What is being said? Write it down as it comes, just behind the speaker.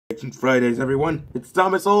Reaction Fridays, everyone. It's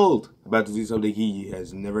Thomas Old, about to do something he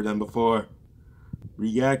has never done before.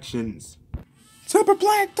 Reactions. Super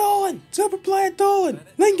Planet Dolan! Super Planet Dolan!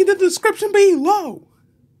 Link in the description below!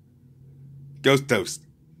 Ghost Toast.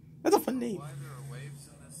 That's a fun name.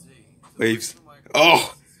 Waves.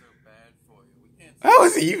 Oh! How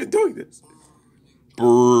is he even doing this?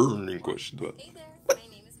 Burning question. Hey there, my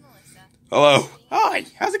name is Melissa. Hello. Hi,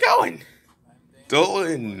 how's it going?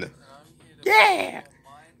 Dolan. Yeah!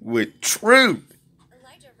 With truth.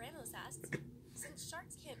 Elijah Ramos asks, since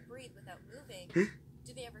sharks can't breathe without moving,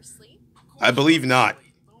 do they ever sleep? I believe not.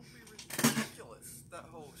 Don't be ridiculous. That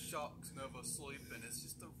whole sharks never sleeping is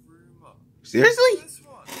just a rumor. Seriously? This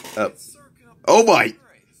one, it's soaking up Oh my. the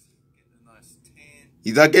rays. Getting a nice tan.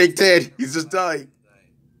 He's not getting dead. He's just dying.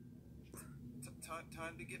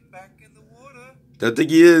 Time to get back in the water. Don't think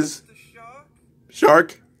he is. The shark.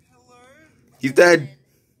 Shark. Hello. He's dead.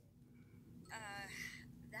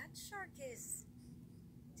 That shark is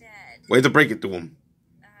dead. Way to break it to him.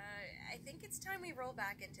 I think it's time we roll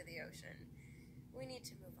back into the ocean. We need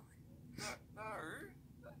to move on.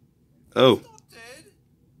 No. Oh. He's not dead.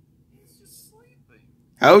 He's just sleeping.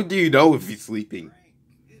 How do you know if he's sleeping?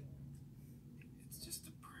 It's just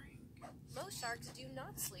a prank. Most sharks do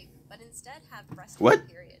not sleep, but instead have breastfeeding What?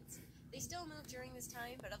 periods. They still move during this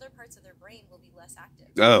time, but other parts of their brain will be less active.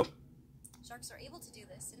 Oh. Sharks are able to do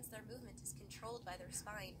this since their movement is controlled by their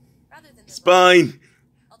spine rather than their Spine. body.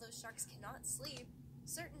 Although sharks cannot sleep,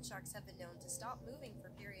 certain sharks have been known to stop moving for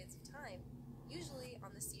periods of time, usually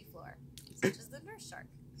on the seafloor, such as the nurse shark.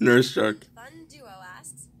 Nurse shark. Fun Duo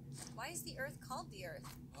asks, why is the Earth called the Earth?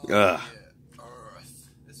 Yeah, Earth.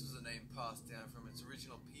 This was a name passed down from its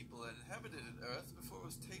original people that inhabited Earth before it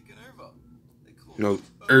was taken over. They called No, it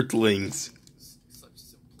Earthlings. Such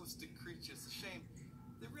simplistic creatures. A shame.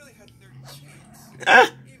 They really had no chance. Ah!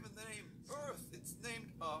 Even the name Earth, it's named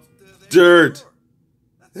after their Dirt. core.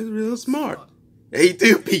 That's real smart. Hey, Doopy.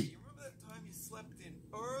 You remember that time you slept in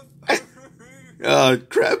Earth?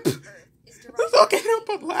 Crap. Earth is Let's derived all get up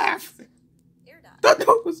and laugh. Irda, Don't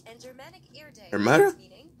know what's... and Germanic Irde, Irmada?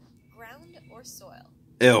 meaning ground or soil.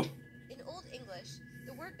 Ew. In Old English,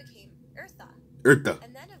 the word became Eartha, Eartha.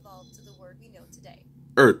 and then evolved to the word we know today.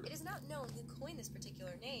 Earth. It is not known who coined this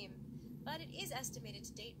particular name, but it is estimated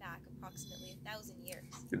to date back approximately 1,000 years.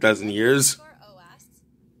 1,000 years. O asks,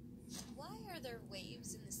 why are there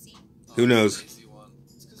waves in the sea? Who knows? Easy one.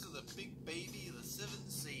 It's because of the big baby of the seven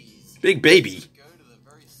seas. Big baby. Go to the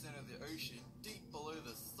very center of the ocean, deep below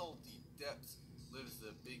the salty depths, lives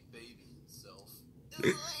the big baby himself.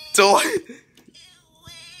 Dolan.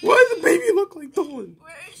 Why does the baby look like Dolan?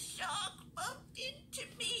 Where a shark bumped into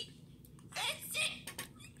me. That's it.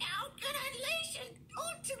 Now I'm gonna unleash an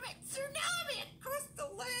ultimate tsunami across the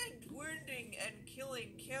land. Wounding and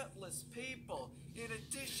killing countless people, in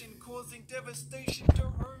addition causing devastation to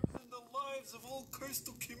homes and the lives of all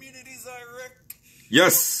coastal communities I wreck.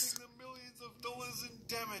 Yes. Costing them millions of dollars in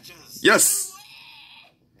damages. Yes.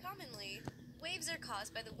 Commonly, waves are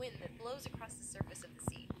caused by the wind that blows across the surface of the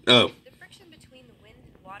sea. Oh. The friction between the wind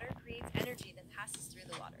and water creates energy that passes through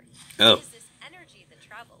the water. Oh. It is this energy that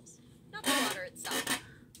travels, not the water itself.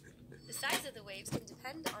 The size of the waves can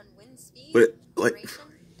depend on wind speed, What? duration,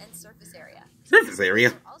 and surface area. Surface area.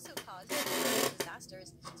 Waves are also caused by natural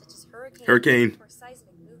disasters such as Hurricane. or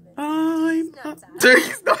seismic movement. I'm He's nuts, a... There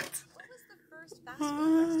he's not. What was the first fast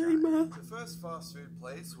food restaurant? I'm The first fast food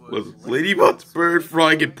place was was Ladybug's Bird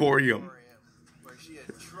Frying Emporium. where she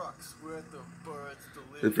had trucks worth of birds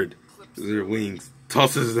Clifford, delivered, clips with her wings,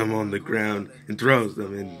 tosses them on the ground and throws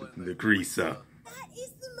them in the grease. That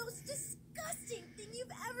is the most disgusting thing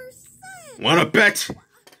you've ever said. Wanna bet? Stop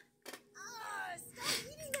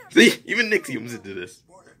eating that. See, even Nixium's into this.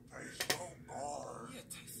 Yeah, it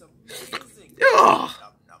tastes amazing. Ugh.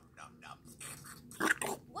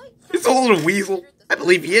 What It's a little weasel. I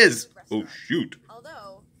believe he is. Oh, shoot.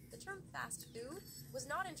 Although, the term fast food was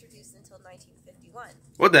not introduced until 1951.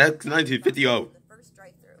 What the heck? 1950. Oh, The first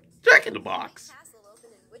drive-thru. Jack in the Box. Castle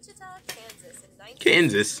opened in Wichita, Kansas in 1916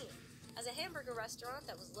 Kansas. as a hamburger restaurant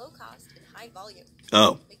that was low cost and high volume.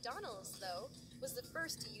 Oh. McDonald's, though, was the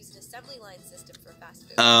first to use an assembly line system for fast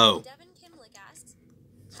food. Oh. Devin Kimlick asks,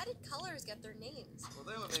 how did colors get their names? Well,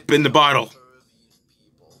 they were made Spin the bottle.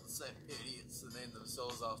 people, the same idiots that named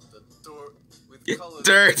themselves after dirt, with Yeah, colors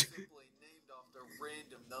dirt. simply named after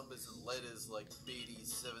random numbers and letters like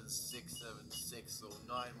BD7676 or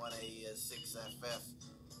 91A6FF.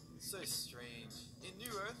 So strange. In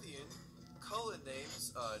New Earthian, color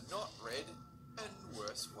names are not red and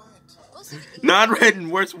worse white. Most of the English Not red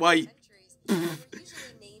and worse white. centuries were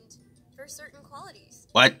usually named for certain qualities,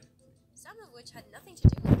 What? some of which had nothing to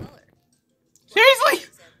do with color. Seriously? For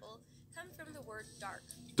example,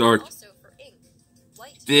 Dark. Also for ink,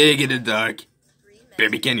 white Dig in the dark. green meant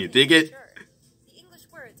Baby, to can you be dig it? mature. The English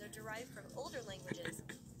words are derived from older languages,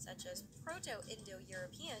 such as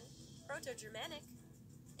Proto-Indo-European, Proto-Germanic,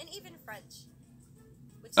 and even French.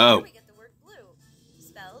 Which is Oh. where we get the word blue,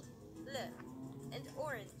 spelled bleu, and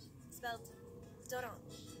orange, spelled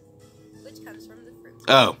d'orange, which comes from the fruit.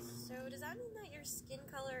 Oh. So does that mean that your skin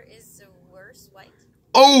color is worse white?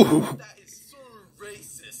 Oh! That is so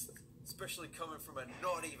racist, especially coming from a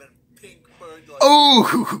not even pink bird like.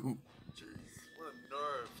 Oh! Jeez, what a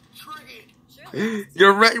nerve! Triggered. Surely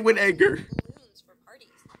You're right with anger. balloons for parties.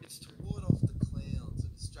 It's to ward off the clowns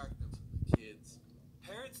and distract them from the kids.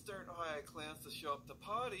 Parents don't hire clowns to show up to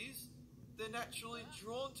parties. They're naturally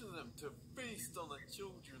drawn to them to feast on the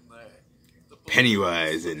children there. The balloons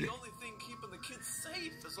Pennywise are and- the only thing keeping the kids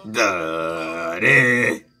safe as long Da, as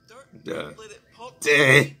da, don't da, let it pop.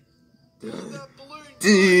 da, Hold that balloon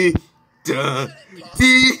da, tight. da, Let it pop. da.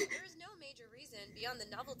 There is no major reason beyond the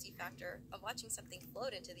novelty factor of watching something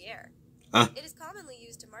float into the air. Huh? It is commonly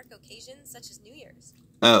used to mark occasions such as New Year's.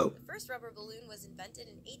 Oh. The first rubber balloon was invented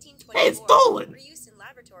in Hey, 1824 it's dolan. for use in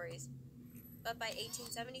laboratories. But by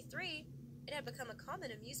 1873, it had become a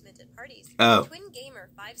common amusement at parties. Oh. Twin Gamer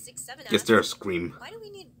 567 Guess asked, they're a scream. why do we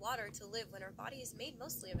need water to live when our body is made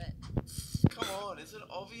mostly of it? Come on, is it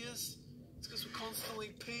obvious? It's because we're constantly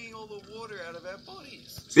peeing all the water out of our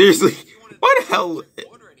bodies. Seriously, If you wanna why the not hell? drink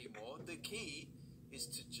water anymore, the key is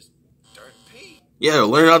to just don't pee. Yeah,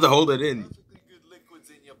 learn how to hold it in. Perfectly good liquids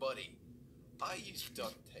in your body. I use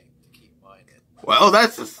duct tape to keep mine in. Well,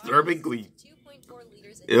 that's disturbingly. 2.4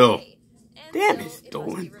 liters a Ew. day. And Damn, so it's it must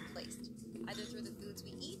dolan. be replaced, either through the foods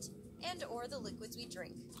we eat and or the liquids we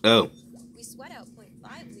drink. Oh, We sweat out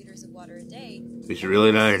 0.5 liters of water a day. we should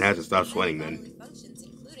really not even have to stop Many sweating bodily then. functions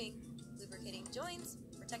including lubricating joints,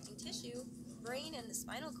 protecting tissue, brain and the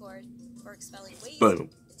spinal cord, for expelling waste, Boom.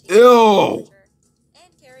 maintaining Ew. temperature,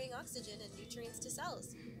 and carrying oxygen and nutrients to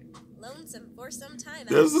cells. Lonesome for some time.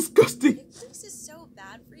 That's disgusting. If juice is so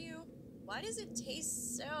bad for you, why does it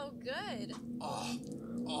taste so good?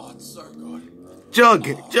 Oh, it's so good. Chug,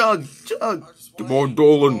 chug, chug. I just Come wanna on, eat.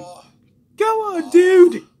 Dolan. Oh, Go on,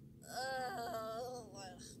 dude.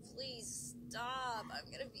 Please stop.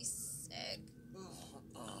 I'm gonna be sick.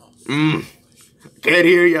 Mmm. Can't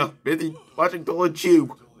hear ya. Busy watching Dolan chew.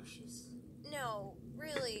 delicious. No,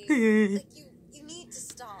 really. Like, you need to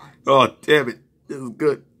stop. Oh, damn it. This is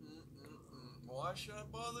good. Why should I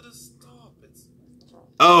bother to stop? It's.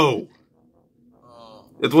 Oh, Oh.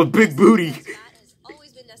 it's with big booty. Fat has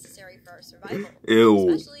always been necessary for our survival. Ew.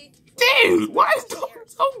 Especially Dude, why is Dolan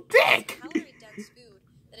so thick? calorie-dense food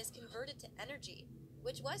that is converted to energy,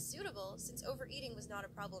 which was suitable since overeating was not a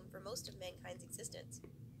problem for most of mankind's existence.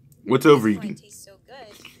 What's The reason why overeating? it tastes so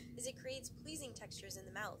good is it creates pleasing textures in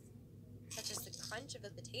the mouth, such as the crunch of a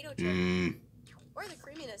potato chip Mmm. or the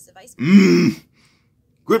creaminess of ice cream. Mmm.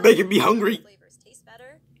 Quit making me hungry. Flavors taste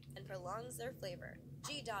better and prolongs their flavor.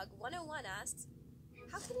 G-Dog 101 asks,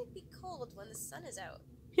 how can it be cold when the sun is out?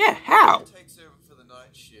 Yeah, how? It takes over for the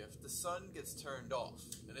night shift. The sun gets turned off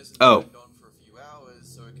and isn't Oh. turned on for a few hours,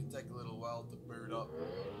 so it can take a little while to boot up.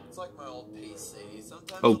 It's like my old PC.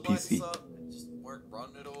 Sometimes Oh, it lights PC. up, it just won't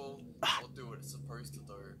run at all, or do what it's supposed to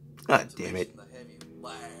do. God Not to damn it. mention the heavy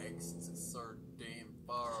lag since it's so damn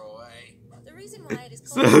far away. The reason why it is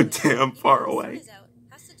So cold when damn even far when the sun away. is out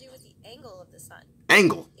has to do with the angle of the sun.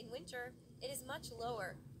 Angle. In winter, it is much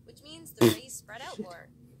lower, which means the rays spread out more.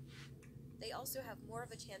 They also have more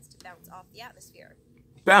of a chance to bounce off the atmosphere.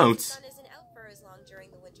 The Bounce. sun isn't out for as long during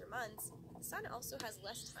the winter months. The sun also has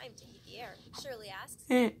less time to heat the air. Shirley asks,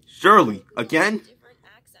 Shirley, again? different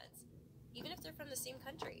accents, even if they're from the same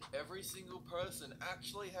country. Every single person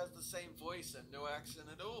actually has the same voice and no accent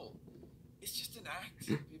at all. It's just an act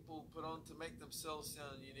people put on to make themselves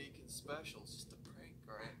sound unique and special. It's just a prank,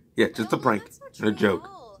 right? Yeah, just a No, prank. that's not A true at joke.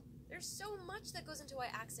 all. There's so much that goes into why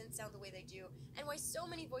accents sound the way they do, and why so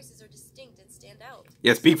many voices are distinct and stand out.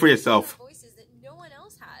 Yeah, speak for Some yourself. have voices that no one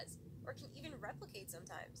else has, or can even replicate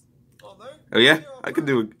sometimes. Oh no? Oh yeah? I could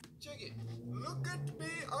do it. Check it. Look at me,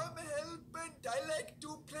 I'm Hellbent. I like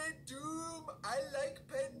to play Doom. I like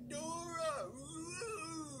Pandora.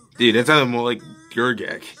 Ooh. Dude, that sounded more like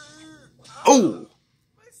Gurgak. Oh!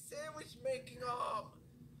 My sandwich making arm.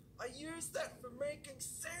 I use that for making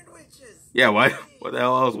sandwiches. Yeah, why? What the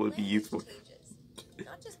hell else would it be Language useful? changes,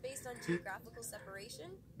 not just based on geographical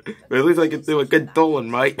separation, But at least I can do a good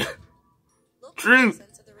Dolan, right? local True.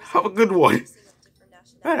 accents are the result Have a good one. of mixing of different Ah,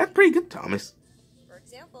 that's nationalities. pretty good, Thomas. For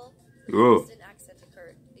example, the Whoa. Boston accent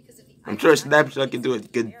occurred because of the I'm Irish sure accent Snapshot can do a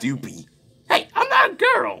mixed good with American. doopy. Hey, I'm not a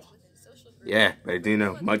girl! Within social groups, Yeah, but I do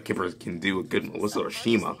know no one Mudkippers can do a good Melissa or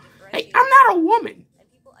self-consciously Shima. Hey, differentiates I'm not a woman!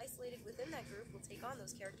 and people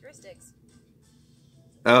those characteristics.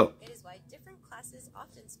 Oh. It is why different classes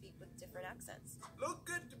often speak with different accents. Look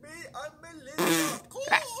at me, I'm Melissa. Cool.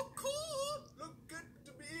 Look at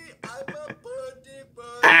me, I'm a birdie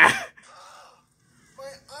bird.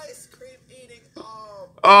 My ice cream eating arm.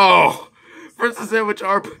 Oh! First the sandwich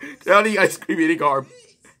arm, now the ice cream eating arm.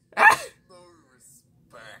 No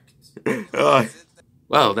respect.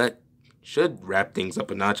 Well, that should wrap things up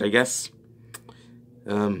a notch, I guess.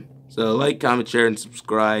 So like, comment, share, and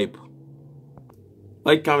subscribe.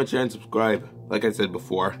 Like, comment, share, and subscribe. Like I said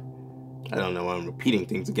before. I don't know why I'm repeating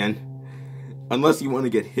things again. Unless you want to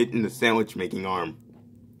get hit in the sandwich making arm.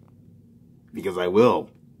 Because I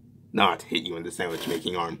will not hit you in the sandwich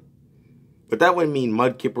making arm. But that would mean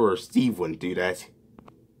Mudkipper or Steve wouldn't do that.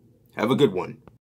 Have a good one.